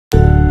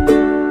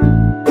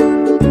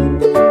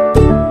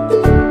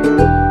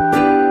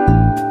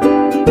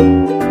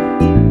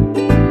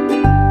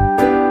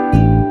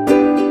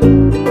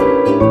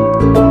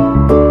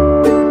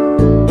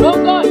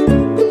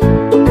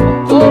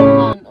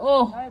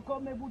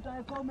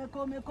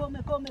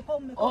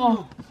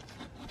Oh.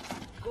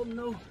 Come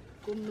now.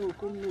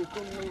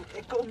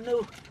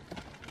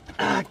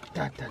 Ah,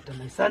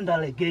 my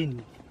sandal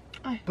again.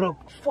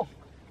 Broke. Fuck.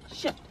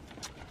 Shit.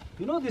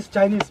 You know these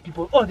Chinese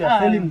people, they're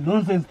selling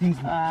nonsense things.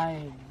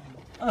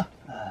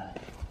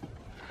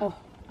 Oh,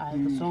 I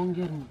get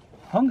hungry.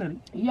 Hungry?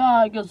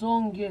 Yeah, I get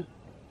hungry.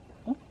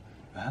 Oh,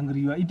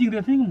 hungry? You are eating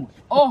the thing?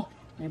 Oh,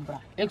 nebra.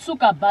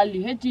 Exuka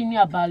bali, hetini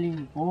a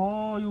bali.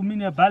 Oh, you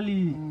mean a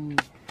bali?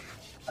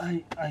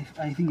 I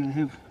think I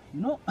have.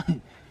 You know,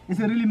 it's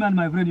a really man,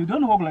 my friend. You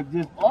don't walk like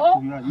this.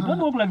 Oh, yeah, you don't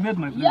walk like that,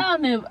 my friend. Yeah,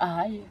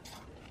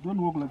 Don't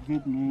walk like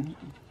that, man.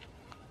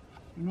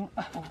 You know,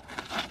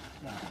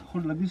 yeah,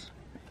 hold like this.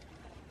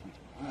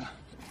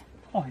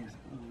 Oh yes,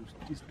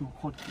 it's too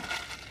hot.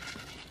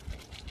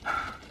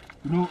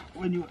 You know,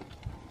 when you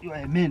are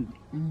a man,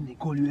 they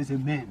call you as a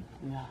man.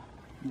 Yeah.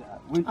 Yeah.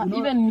 When, you know,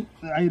 even me.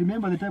 I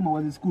remember the time I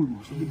was in school.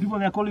 The people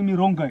they are calling me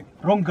wrong guy.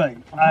 Wrong guy.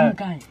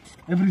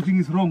 Everything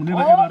is wrong,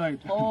 never ever right.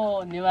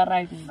 Oh, never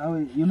right. Now,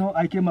 you know,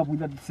 I came up with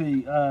that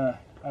say.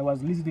 I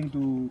was listening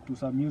to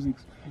some music,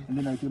 and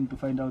then I came to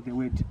find out the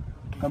word.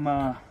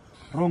 Kama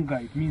wrong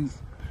guy, it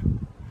means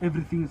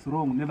everything is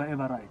wrong, never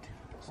ever right.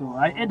 So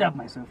I add up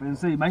myself and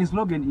say my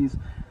slogan is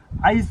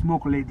I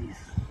smoke ladies.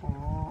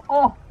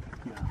 Oh.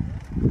 Yeah.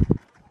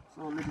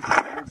 So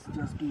let's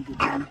just do the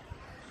belly.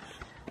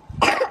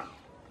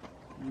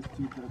 Let's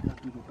do the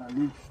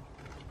belly.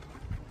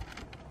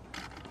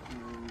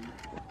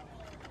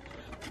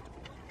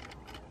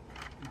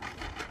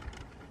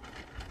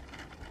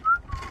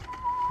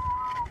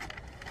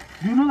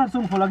 Do you know that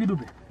song for Lucky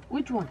Dube?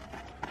 Which one?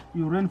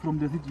 You ran from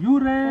the city. You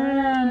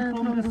ran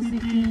from the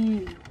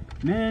city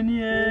many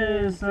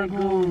years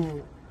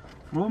ago.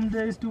 From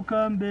days to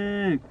come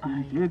back,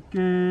 take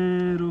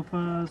care of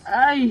us.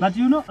 But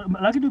you know,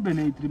 Lucky Dube,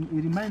 it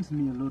reminds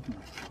me a lot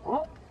now.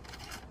 Oh.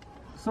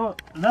 So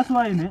that's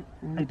why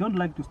I don't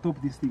like to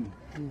stop this thing.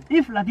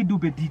 If Lucky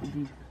Dube did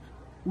it,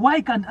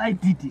 why can't I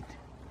did it?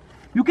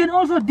 You can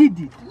also did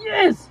it.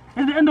 Yes.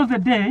 At the end of the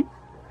day,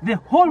 the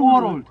whole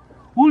world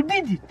will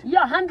did it.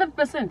 Yeah,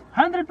 100%.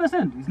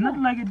 100%. It's not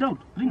like a doubt.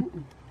 Bring it.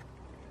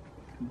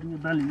 Do the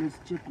belly. Let's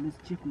check.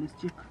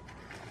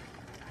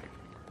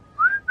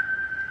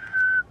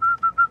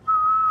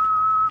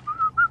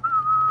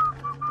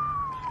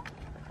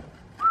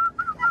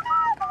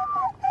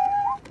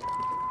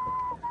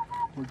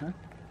 Hold that.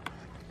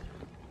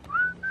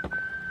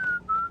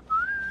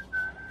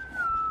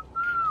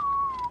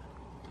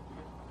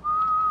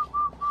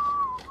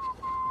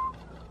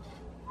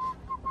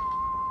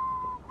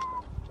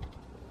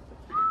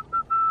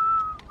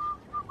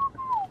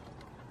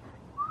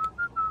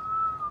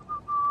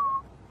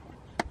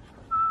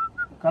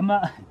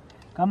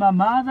 Kama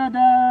mother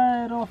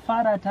died of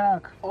heart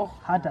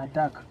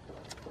attack.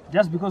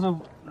 Just because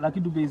of Lucky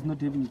Dube is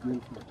not having a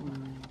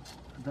girlfriend.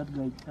 That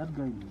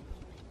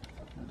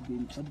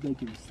guy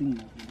can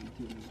sing.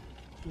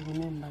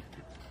 Remember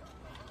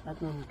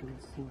that one can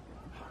sing.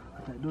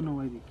 But I don't know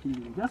why they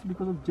killed him. Just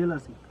because of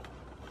jealousy.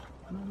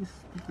 You know,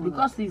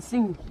 because he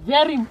sings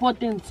very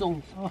important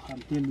songs. Oh,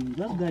 I'm telling you,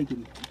 that guy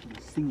can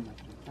sing.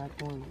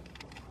 That one.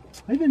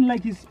 I even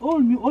like his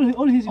all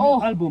his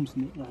albums. I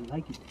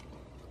like it.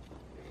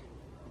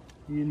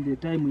 In the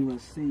time he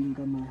was saying,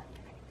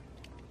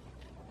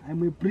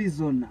 I'm a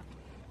prisoner.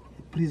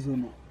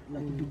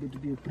 Like to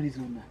be a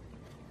prisoner.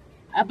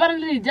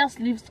 Apparently he just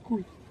leaves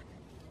school.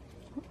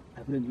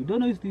 My friend, you don't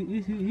know his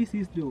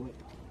history or what?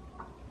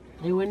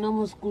 There were no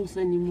more schools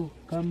anymore.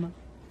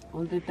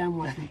 All the time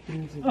was in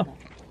prison.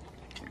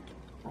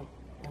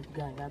 That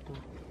guy, that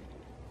one.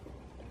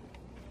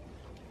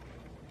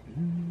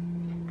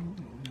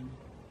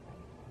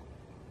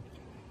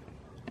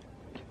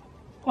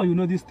 Oh, you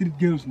know these street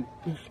girls now?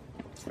 Yes.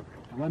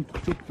 I want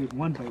to chop them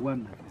one by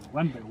one.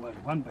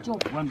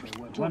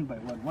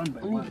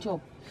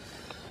 Chop.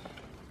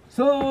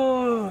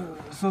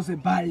 So say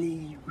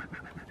Bali.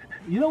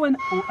 You know when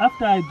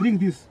after I bring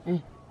this, I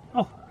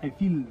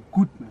feel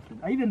good, my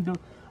friend.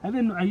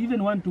 I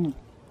even want to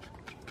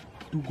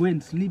go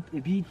and sleep a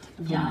bit.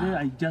 From there,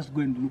 I just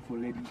go and look for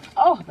ladies.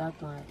 Oh,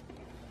 that's why.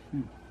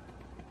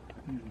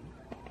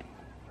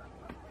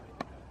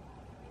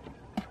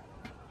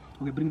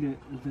 Okay, bring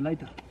the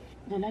lighter.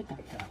 The lighter.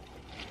 Yeah.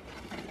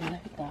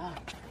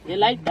 The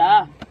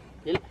lighter.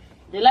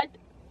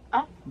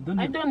 Ah, don't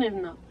I don't have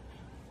now.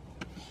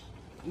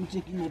 You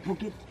check in my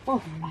pocket.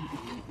 Oh.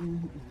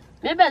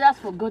 Maybe I just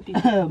forgot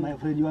it. My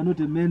friend, you are not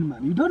a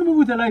man. You don't move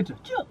with a lighter.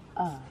 Sure.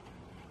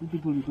 You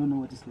people, you don't know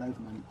what is life,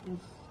 man.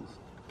 Yes.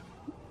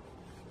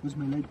 Where's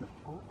my lighter?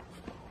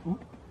 Oh.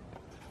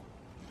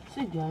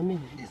 See, Jamie.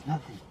 There's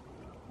nothing.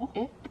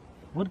 Eh?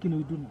 What can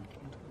we do now?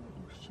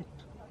 Shit.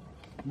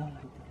 No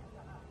lighter.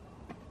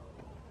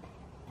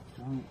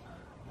 I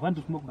want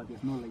to smoke, but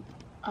there's no lighter.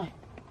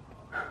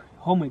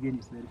 Home again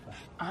is very far.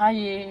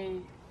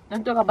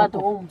 Don't talk about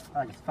home. It's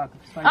fine.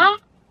 It's fine. It's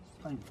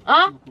fine.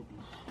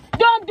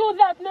 No don't do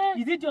that, man.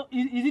 Is it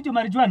your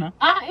marijuana?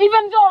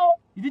 Even though.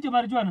 Is it your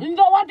marijuana? Even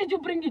though, why did you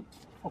bring it?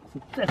 Oh,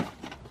 for that.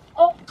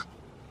 Oh.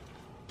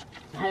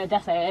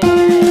 Just